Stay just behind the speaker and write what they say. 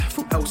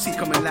LC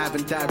coming live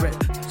and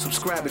direct.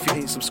 Subscribe if you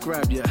ain't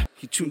subscribed yet.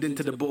 You tuned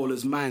into the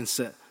Ballers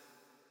Mindset.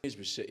 Here's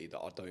with City that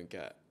I don't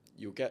get.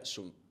 You'll get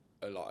some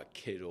like a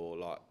kid or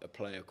like a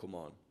player come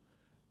on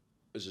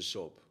as a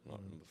sub,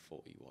 like number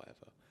 40,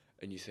 whatever,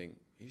 and you think,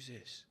 who's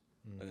this?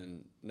 And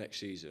then next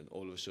season,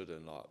 all of a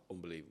sudden, like,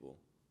 unbelievable.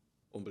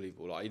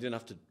 Like, he didn't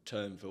have to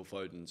turn Phil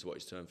Foden to what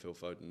he's turned Phil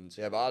Foden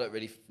into. Yeah, but I don't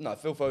really... No,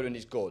 Phil Foden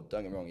is good.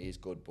 Don't get me wrong, he is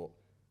good. But,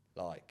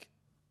 like,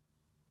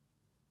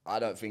 I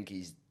don't think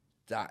he's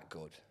that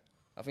good.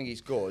 I think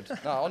he's good.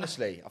 No,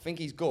 honestly, I think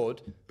he's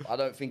good. But I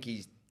don't think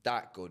he's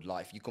that good.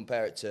 Like, if you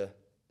compare it to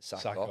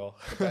Saka.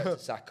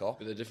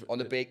 On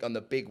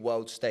the big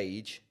world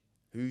stage,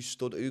 who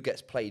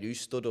gets played, who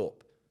stood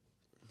up?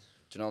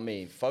 Do you know what I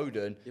mean?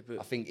 Foden,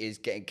 I think, is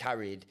getting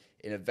carried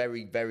in a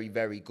very, very,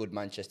 very good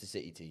Manchester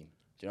City team.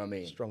 Do you know what I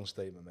mean? Strong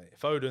statement, mate.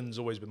 Foden's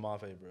always been my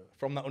favourite.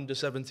 From that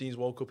under-17s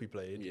World Cup he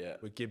played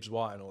with Gibbs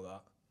White and all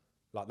that,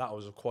 like, that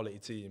was a quality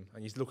team.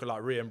 And you look at,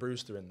 like, Ryan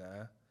Brewster in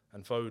there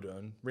and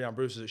Foden. Ryan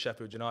Brewster's at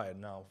Sheffield United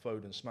now.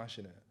 Foden's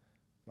smashing it.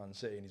 Man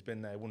City, and he's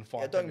been there, won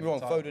 5. Yeah, don't get me wrong,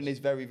 Foden is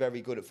very,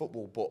 very good at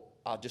football, but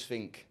I just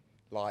think,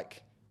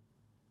 like,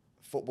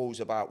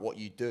 football's about what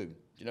you do. Do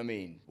you know what I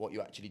mean? What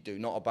you actually do,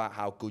 not about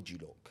how good you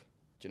look.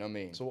 Do you know what I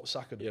mean? So what's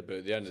Saka do? Yeah, but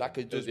at the end of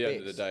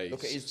the day,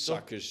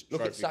 Saka's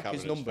trophy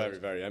cabinet's very,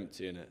 very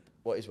empty, innit?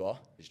 What is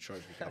what? His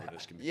trophy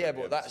cabinet's can be yeah,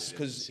 but that's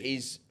because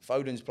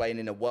Foden's playing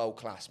in a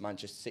world-class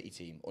Manchester City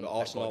team. But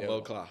Arsenal are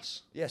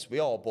world-class. Yes, we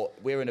are, but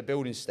we're in a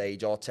building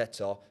stage,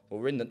 Arteta.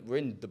 We're in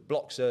the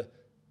blocks are, do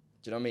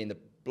you know what I mean? The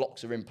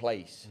blocks are in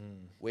place.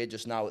 We're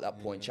just now at that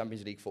point,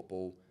 Champions League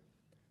football.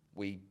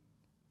 We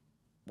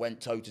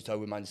went toe-to-toe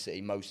with Man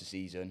City most of the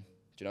season.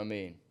 Do you know what I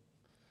mean?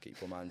 Keep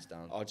your hands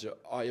down.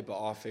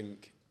 But I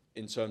think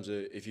in terms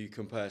of if you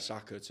compare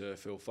Saka to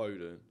Phil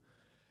Foden,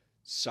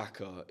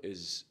 Saka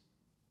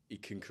he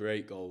can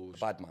create goals.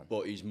 Bad man.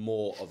 But he's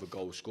more of a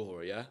goal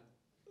scorer, yeah?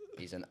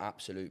 He's an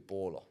absolute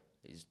baller.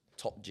 He's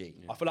top G.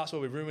 I feel that's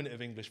where we ruin it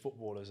with English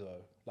footballers,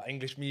 though. Like,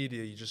 English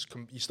media,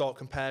 you start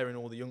comparing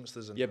all the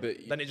youngsters, and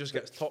then it just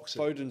gets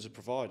toxic. Foden's a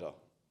provider.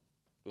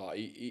 Like,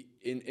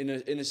 in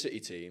a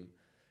City team,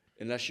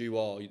 unless you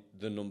are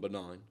the number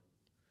 9,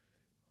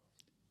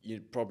 you're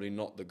probably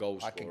not the goal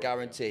scorer. I can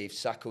guarantee if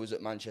Saka was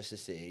at Manchester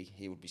City,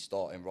 he would be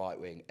starting right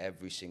wing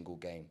every single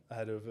game.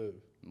 Ahead of who?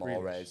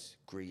 Mahrez,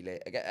 Grealish.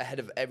 Ahead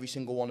of every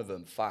single one of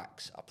them.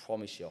 Facts. I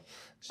promise you.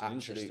 It's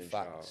absolute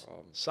facts.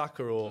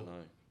 Saka or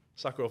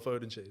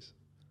Foden, Chase?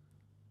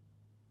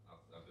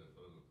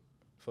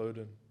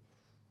 Foden.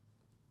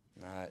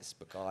 Nah, it's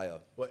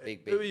Bukayo.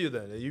 Big B. Who are you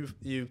then? Are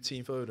you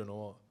Team Foden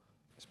or what?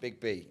 It's Big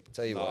B.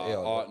 Tell you what.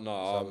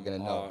 We're gonna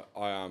know.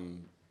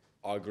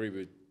 I agree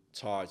with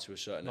Ty to a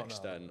certain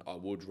extent. I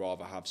would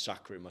rather have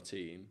Saka in my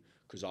team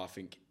because I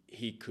think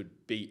he could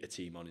beat a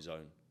team on his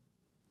own.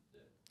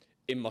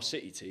 In my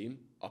City team,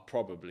 I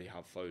probably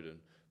have Foden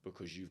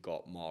because you've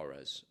got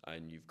Mahrez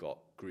and you've got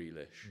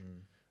Grealish.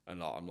 And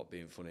like, I'm not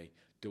being funny.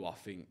 Do I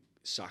think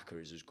Saka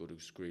is as good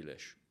as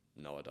Grealish?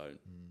 No, I don't.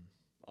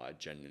 I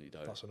genuinely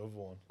don't. That's another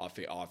one. I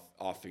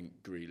think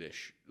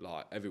Grealish,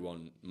 like,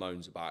 everyone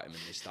moans about him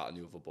and this, that and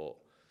the other, but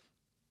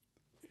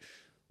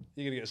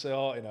you're going to get so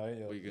hard, aren't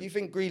you? You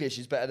think Grealish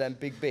is better than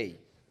Big B?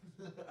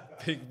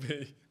 Big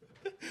B.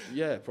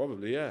 Yeah,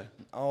 probably, yeah.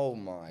 Oh,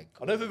 my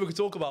God. I don't think we could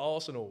talk about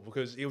Arsenal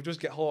because he'll just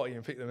get hearty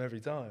and pick them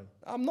every time.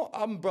 I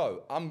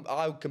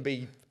can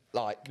be,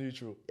 like...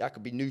 Neutral. I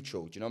could be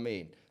neutral, do you know what I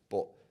mean?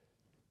 But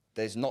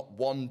there's not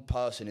one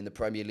person in the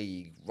Premier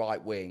League,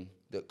 right wing,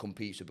 that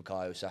competes with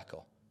Bukayo Saka.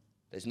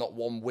 There's not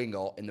one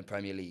winger in the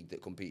Premier League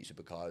that competes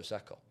with Bukayo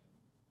Saka.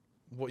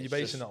 What are you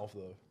basing that off,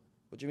 though?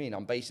 What do you mean?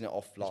 I'm basing it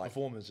off, like... His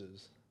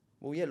performances.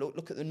 Well, yeah,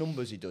 look at the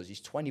numbers he does.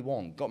 He's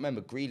 21. Got to remember,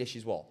 Grealish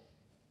is what?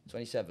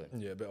 27?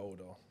 Yeah, a bit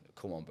older.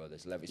 Come on, bro.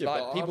 There's levels. Yeah,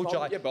 like people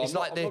try. Yeah, it's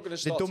like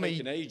the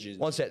dummy.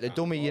 One sec. The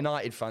dummy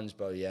United fans,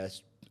 bro.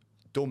 Yes,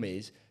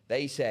 dummies.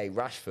 They say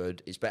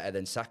Rashford is better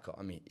than Saka.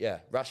 I mean, yeah,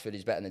 Rashford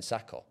is better than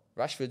Saka.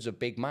 Rashford's a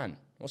big man.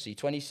 What's he?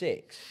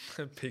 26.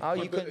 How are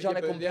you trying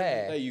to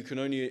compare? You can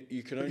only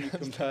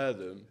compare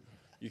them.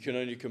 You can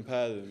only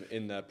compare them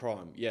in their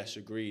prime. Yes,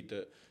 agreed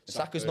that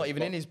Saka's not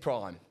even in his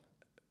prime.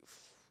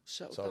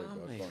 Sorry,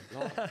 down, mate.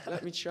 Like,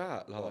 let me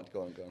chat. Like,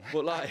 go on.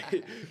 But like, do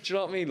you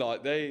know what I mean?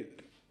 Like,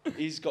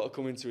 he's got to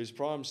come into his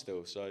prime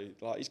still. So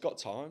like, he's got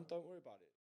time. Don't worry about it.